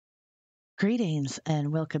Greetings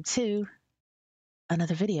and welcome to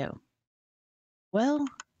another video. Well,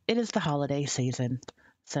 it is the holiday season,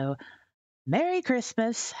 so Merry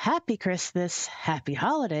Christmas, Happy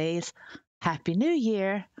Holidays, Happy New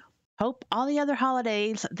Year. Hope all the other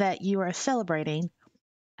holidays that you are celebrating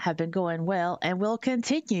have been going well and will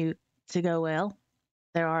continue to go well.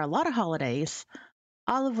 There are a lot of holidays,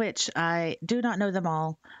 all of which I do not know them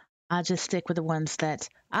all. I just stick with the ones that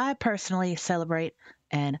I personally celebrate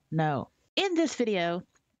and know. In this video,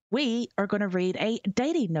 we are going to read a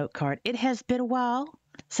dating note card. It has been a while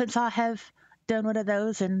since I have done one of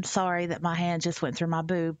those, and sorry that my hand just went through my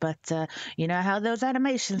boob, but you know how those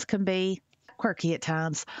animations can be quirky at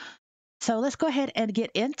times. So let's go ahead and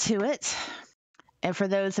get into it. And for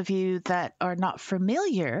those of you that are not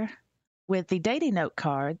familiar with the dating note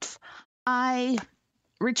cards, I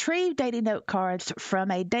retrieved dating note cards from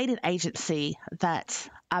a dating agency that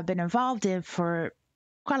I've been involved in for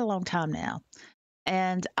quite a long time now.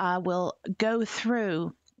 And I will go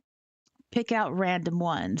through, pick out random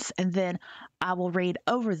ones, and then I will read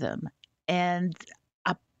over them. And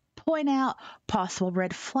I point out possible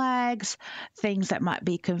red flags, things that might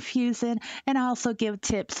be confusing, and I also give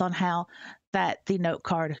tips on how that the note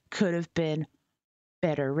card could have been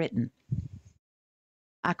better written.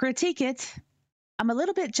 I critique it. I'm a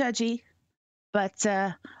little bit judgy, but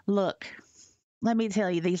look, let me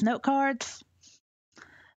tell you, these note cards,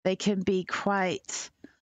 they can be quite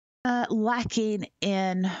lacking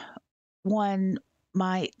in one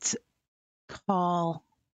might call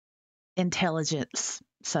intelligence.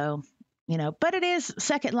 So, but it is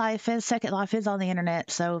Second Life, and Second Life is on the internet.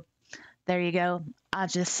 So there you go. I'll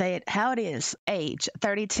just say it how it is. Age,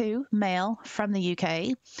 32, male from the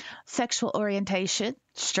UK. Sexual orientation,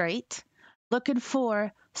 straight. Looking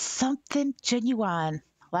for something genuine.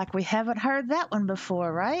 Like we haven't heard that one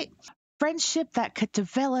before, right? Friendship that could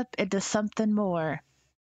develop into something more.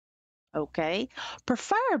 Okay.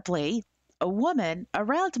 Preferably a woman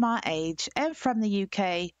around my age and from the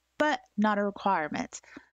UK, but not a requirement.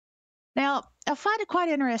 Now, I find it quite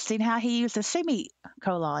interesting how he used a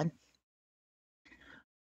semicolon.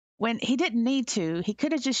 When he didn't need to, he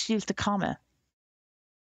could have just used a comma.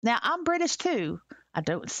 Now, I'm British too. I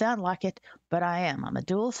don't sound like it, but I am. I'm a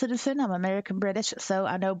dual citizen. I'm American British, so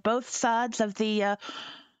I know both sides of the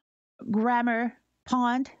grammar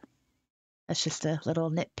pond. That's just a little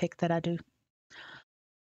nitpick that I do.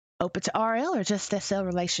 Open to RL or just SL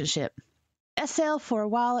relationship? SL for a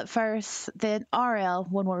while at first, then RL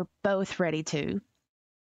when we're both ready to.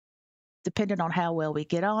 Depending on how well we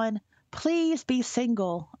get on, please be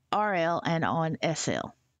single RL and on SL.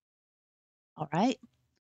 All right.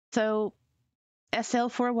 So SL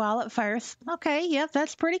for a while at first. Okay, yeah,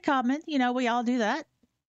 that's pretty common. We all do that.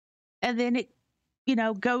 And then it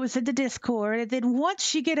goes into Discord. And then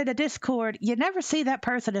once you get into Discord, you never see that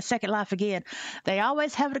person in Second Life again. They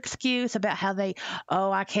always have an excuse about how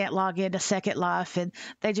I can't log into Second Life, and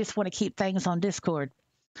they just want to keep things on Discord.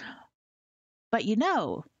 But you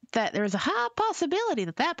know that there's a high possibility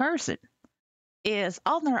that that person is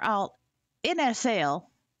on their alt in SL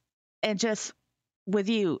and just with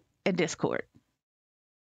you in Discord.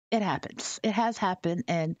 It happens. It has happened,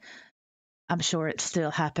 and I'm sure it's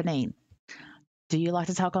still happening. Do you like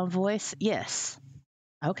to talk on voice? Yes.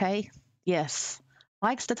 Okay. Yes.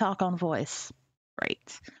 Likes to talk on voice.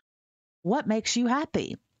 Great. What makes you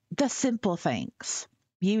happy? The simple things.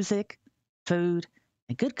 Music, food,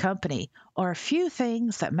 and good company are a few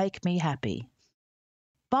things that make me happy.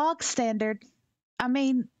 Bog standard.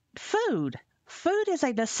 Food. Food is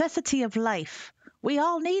a necessity of life. We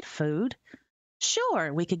all need food.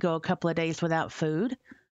 Sure, we could go a couple of days without food,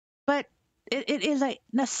 but it is a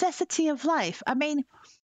necessity of life.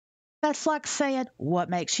 That's like saying, what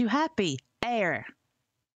makes you happy? Air.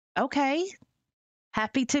 Okay.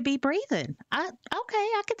 Happy to be breathing. I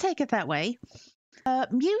can take it that way.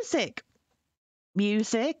 Music.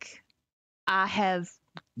 Music. I have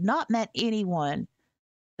not met anyone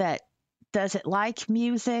that doesn't like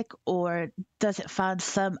music or doesn't find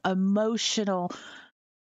some emotional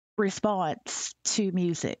response to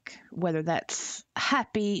music, whether that's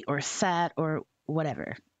happy or sad or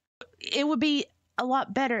whatever. It would be a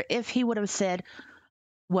lot better if he would have said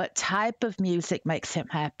what type of music makes him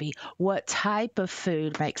happy, what type of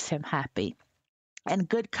food makes him happy, and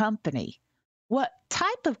good company. What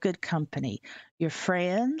type of good company? Your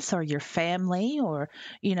friends or your family or,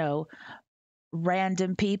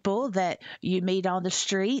 random people that you meet on the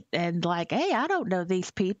street and hey, I don't know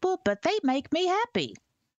these people, but they make me happy.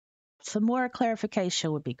 Some more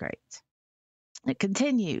clarification would be great. It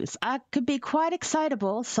continues. I could be quite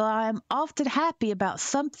excitable, so I'm often happy about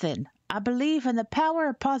something I believe in the power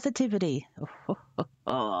of positivity.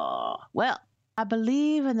 Well, I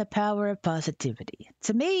believe in the power of positivity.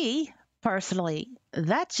 To me, personally,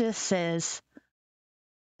 that just says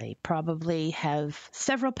they probably have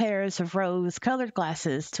several pairs of rose colored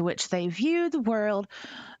glasses to which they view the world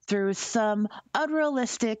through some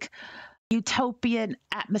unrealistic utopian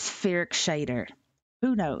atmospheric shader.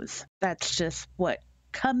 Who knows? That's just what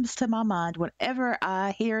comes to my mind whenever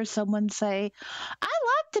I hear someone say, I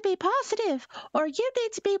like to be positive, or you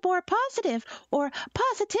need to be more positive, or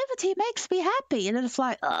positivity makes me happy. And it's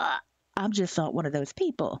like, I'm just not one of those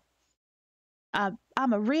people. I'm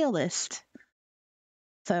a realist.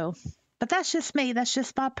 So, but that's just me. That's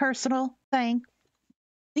just my personal thing.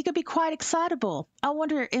 You could be quite excitable. I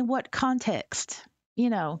wonder in what context. You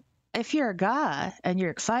know, if you're a guy and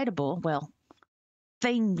you're excitable, well,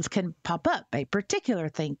 things can pop up. A particular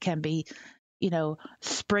thing can be,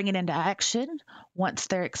 springing into action once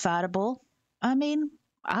they're excitable. I mean,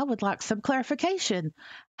 I would like some clarification.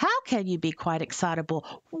 How can you be quite excitable?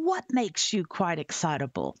 What makes you quite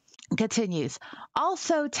excitable? Continues.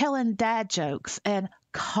 Also telling dad jokes and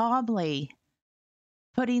calmly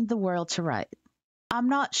putting the world to right. I'm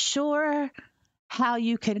not sure how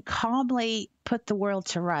you can calmly put the world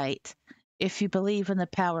to right if you believe in the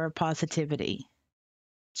power of positivity.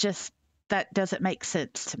 Just that doesn't make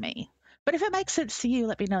sense to me. But if it makes sense to you,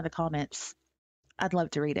 let me know in the comments. I'd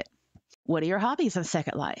love to read it. What are your hobbies in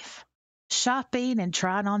Second Life? Shopping and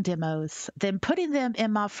trying on demos, then putting them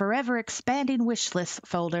in my forever expanding wish list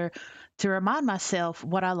folder to remind myself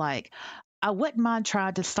what I like. I wouldn't mind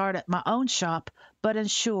trying to start up my own shop, but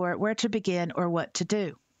unsure where to begin or what to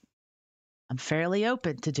do. I'm fairly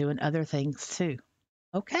open to doing other things too.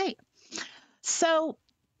 Okay. So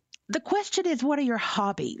the question is, what are your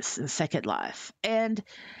hobbies in Second Life? And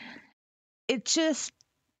it just,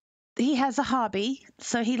 he has a hobby,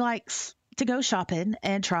 so he likes to go shopping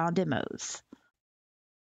and try on demos.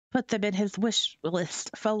 Put them in his wish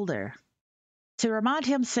list folder to remind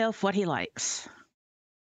himself what he likes.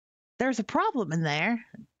 There's a problem in there.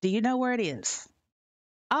 Do you know where it is?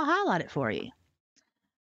 I'll highlight it for you.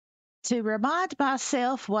 To remind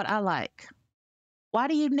myself what I like. Why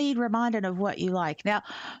do you need reminding of what you like? Now,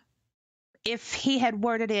 if he had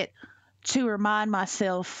worded it to remind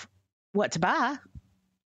myself what to buy,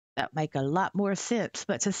 that would make a lot more sense.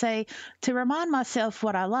 But to say to remind myself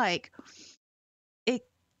what I like, it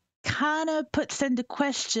kind of puts into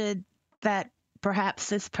question that perhaps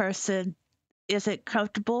this person isn't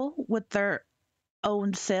comfortable with their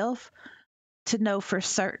own self to know for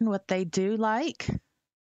certain what they do like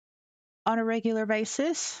on a regular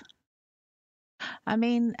basis. I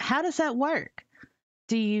mean, how does that work?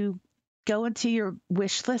 Do you go into your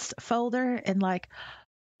wish list folder and like,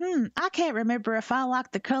 I can't remember if I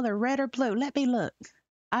like the color red or blue. Let me look.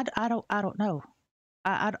 I don't know.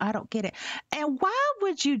 I don't get it. And why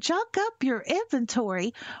would you junk up your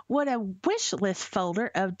inventory with a wish list folder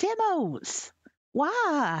of demos?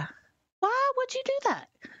 Why? Why would you do that?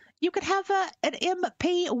 You could have an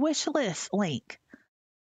MP wish list link.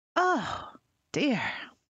 Oh, dear.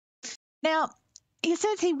 Now, he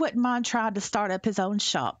says he wouldn't mind trying to start up his own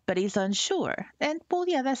shop, but he's unsure. And, well,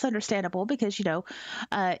 yeah, that's understandable because,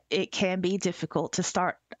 it can be difficult to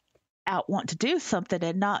start out want to do something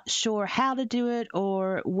and not sure how to do it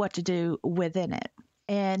or what to do within it.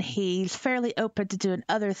 And he's fairly open to doing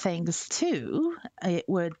other things too. It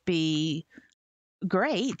would be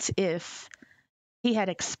great if he had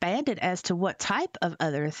expanded as to what type of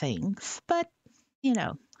other things. But,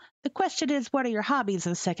 the question is, what are your hobbies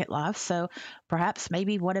in Second Life? So perhaps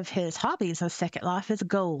maybe one of his hobbies in Second Life is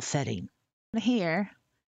goal setting. Here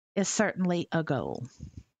is certainly a goal.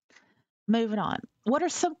 Moving on. What are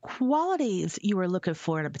some qualities you are looking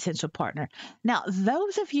for in a potential partner? Now,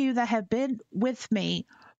 those of you that have been with me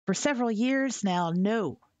for several years now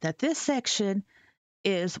know that this section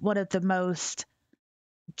is one of the most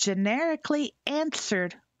generically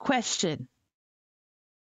answered question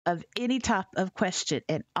of any type of question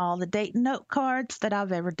in all the dating note cards that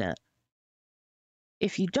I've ever done.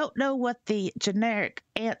 If you don't know what the generic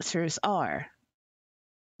answers are,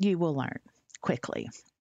 you will learn quickly.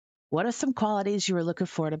 What are some qualities you are looking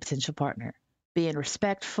for in a potential partner? Being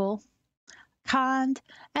respectful, kind,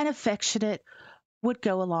 and affectionate would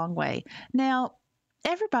go a long way. Now,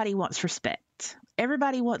 everybody wants respect.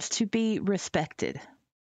 Everybody wants to be respected.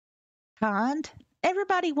 Kind.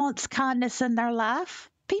 Everybody wants kindness in their life.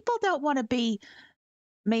 People don't want to be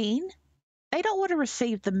mean. They don't want to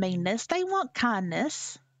receive the meanness. They want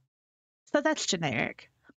kindness. So that's generic.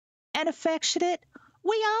 And affectionate.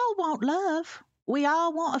 We all want love. We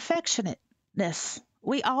all want affectionateness.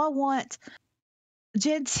 We all want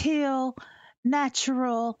genteel,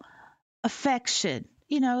 natural affection,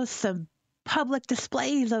 some public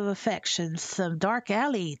displays of affection, some dark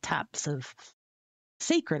alley types of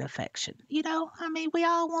secret affection. I mean, we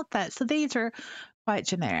all want that. So these are quite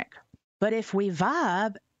generic. But if we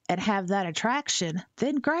vibe and have that attraction,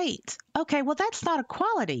 then great. Okay, well, that's not a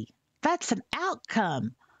quality, that's an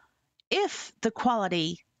outcome if the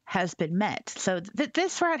quality has been met. So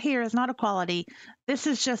this right here is not a quality, this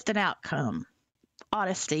is just an outcome.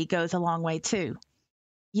 Honesty goes a long way too.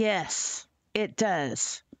 Yes, it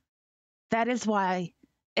does. That is why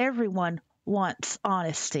everyone wants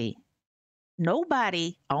honesty.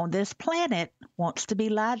 Nobody on this planet wants to be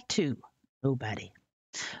lied to. Nobody.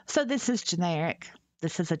 So this is generic.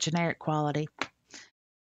 This is a generic quality.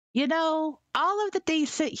 All of the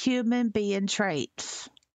decent human being traits.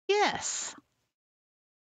 Yes.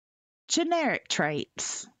 Generic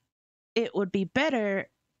traits. It would be better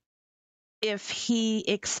if he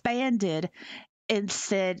expanded and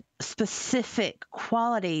said specific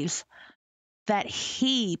qualities that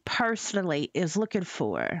he personally is looking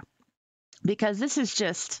for. Because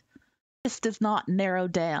this does not narrow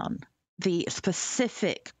down the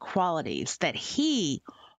specific qualities that he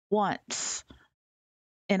wants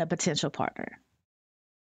in a potential partner.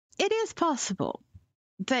 It is possible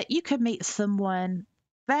that you could meet someone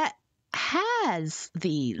that has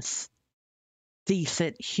these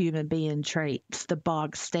decent human being traits, the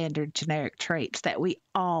bog standard generic traits that we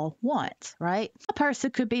all want, right? A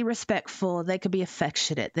person could be respectful, they could be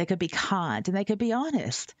affectionate, they could be kind, and they could be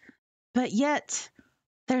honest. But yet,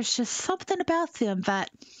 there's just something about them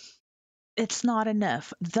that it's not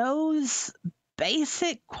enough. Those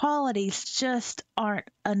basic qualities just aren't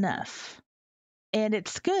enough. And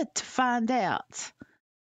it's good to find out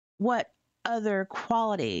what other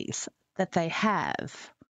qualities that they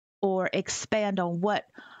have or expand on what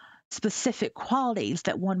specific qualities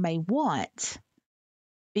that one may want.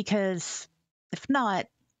 Because if not,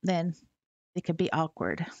 then it could be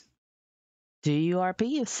awkward. Do you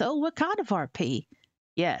RP? If so, what kind of RP?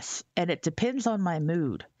 Yes, and it depends on my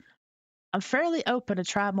mood. I'm fairly open to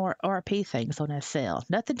try more RP things on SL.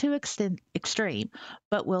 Nothing too extreme,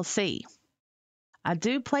 but we'll see. I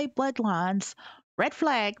do play Bloodlines. Red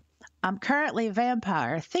flag. I'm currently a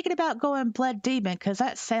vampire. Thinking about going Blood Demon because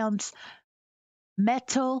that sounds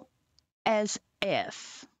metal as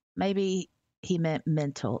F. Maybe he meant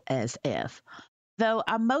mental as F. Though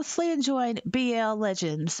I'm mostly enjoying BL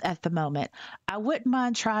Legends at the moment, I wouldn't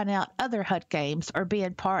mind trying out other HUD games or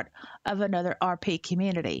being part of another RP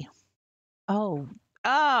community. Oh,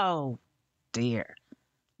 oh dear.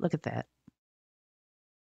 Look at that.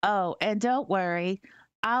 Oh, and don't worry,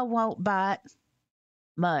 I won't bite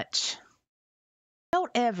much.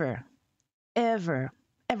 Don't ever, ever,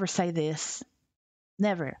 ever say this.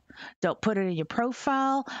 Never. Don't put it in your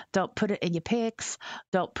profile. Don't put it in your pics.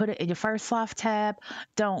 Don't put it in your first life tab.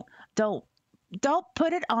 Don't, don't, don't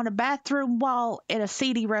put it on a bathroom wall in a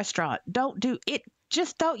seedy restaurant. Don't do it.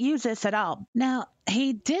 Just don't use this at all. Now,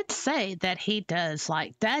 he did say that he does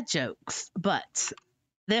like dad jokes, but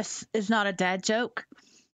this is not a dad joke.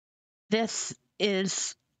 This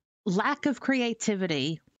is lack of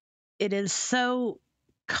creativity. It is so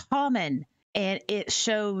common and it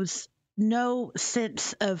shows no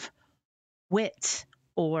sense of wit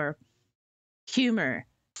or humor.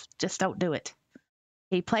 Just don't do it.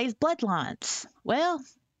 He plays Bloodlines. Well,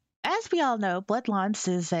 as we all know, Bloodlines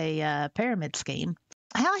is a pyramid scheme.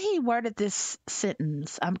 How he worded this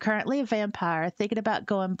sentence, I'm currently a vampire, thinking about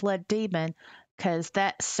going Blood Demon, because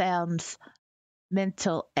that sounds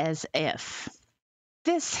mental as F.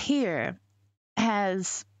 This here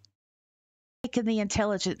has taken the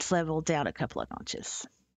intelligence level down a couple of notches.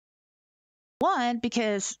 One,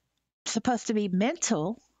 because it's supposed to be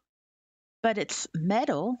mental, but it's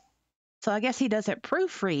metal. So I guess he doesn't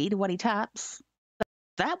proofread what he types.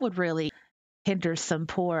 That would really hinder some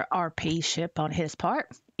poor RP ship on his part.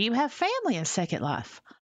 You have family in Second Life.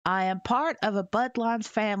 I am part of a Bloodlines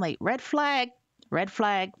family. Red flag, red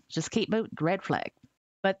flag. Just keep moving, red flag.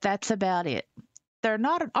 But that's about it. They're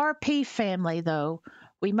not an RP family, though.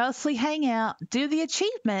 We mostly hang out, do the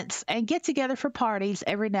achievements, and get together for parties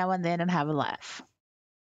every now and then and have a laugh.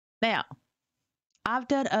 Now, I've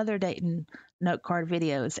done other dating note card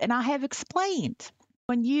videos, and I have explained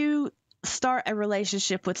when you start a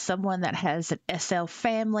relationship with someone that has an SL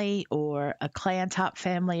family or a clan type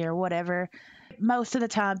family or whatever, most of the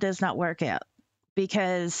time does not work out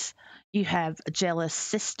because you have jealous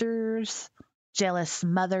sisters, jealous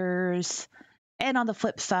mothers, and on the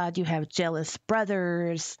flip side, you have jealous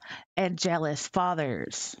brothers and jealous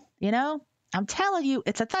fathers. I'm telling you,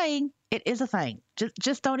 it's a thing. It is a thing.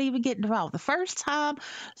 Just don't even get involved. The first time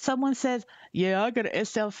someone says, "Yeah, I got an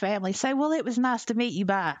SL family," say, "Well, it was nice to meet you.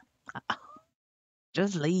 Bye."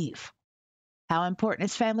 Just leave. How important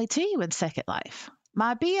is family to you in Second Life?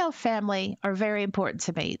 My BL family are very important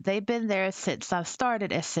to me. They've been there since I've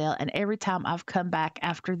started SL, and every time I've come back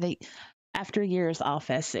after years off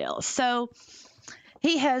SL. So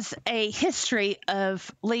he has a history of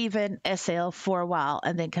leaving SL for a while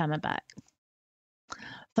and then coming back.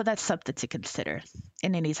 So that's something to consider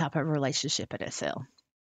in any type of relationship at SL.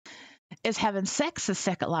 Is having sex a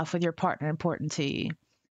Second Life with your partner important to you?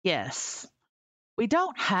 Yes. We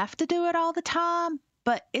don't have to do it all the time,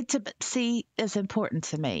 but intimacy is important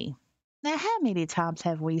to me. Now, how many times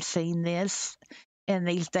have we seen this in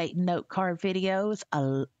these dating note card videos?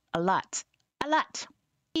 A lot. A lot.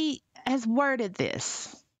 He has worded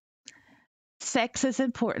this. Sex is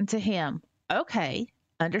important to him. Okay,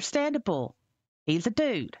 understandable. He's a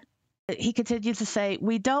dude. He continues to say,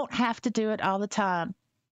 we don't have to do it all the time.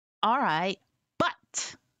 All right,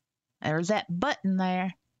 but there's that button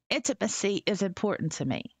there. Intimacy is important to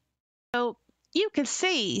me. So you can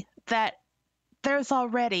see that there's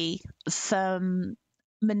already some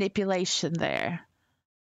manipulation there.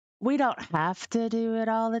 We don't have to do it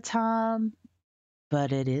all the time,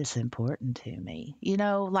 but it is important to me.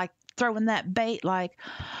 Like throwing that bait, like,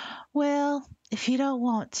 well, if you don't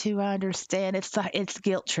want to, I understand. It's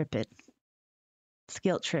guilt tripping. It's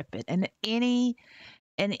guilt tripping, and any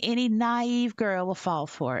naive girl will fall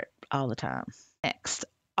for it all the time. Next,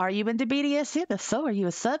 are you into BDSM? If so, are you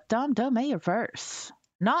a sub, dom, domain, or verse?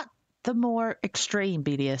 Not the more extreme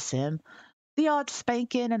BDSM. The odd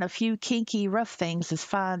spanking and a few kinky rough things is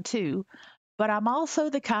fine too, but I'm also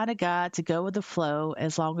the kind of guy to go with the flow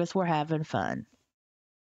as long as we're having fun.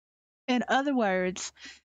 In other words,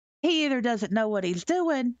 he either doesn't know what he's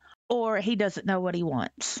doing or he doesn't know what he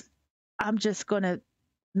wants. I'm just going to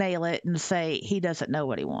nail it and say he doesn't know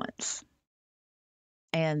what he wants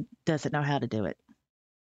and doesn't know how to do it.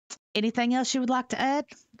 Anything else you would like to add?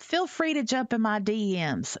 Feel free to jump in my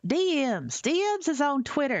DMs. DMs is on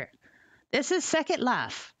Twitter. This is Second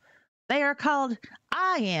Life. They are called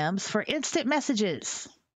IMs for instant messages.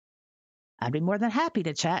 I'd be more than happy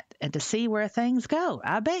to chat and to see where things go.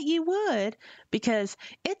 I bet you would, because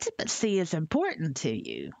intimacy is important to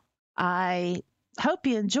you. I hope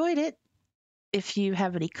you enjoyed it. If you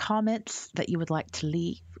have any comments that you would like to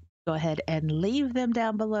leave, go ahead and leave them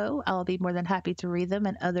down below. I'll be more than happy to read them,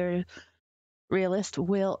 and other realists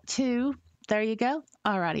will too. There you go.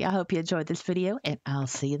 Alrighty, I hope you enjoyed this video, and I'll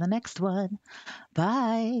see you in the next one.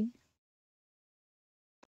 Bye.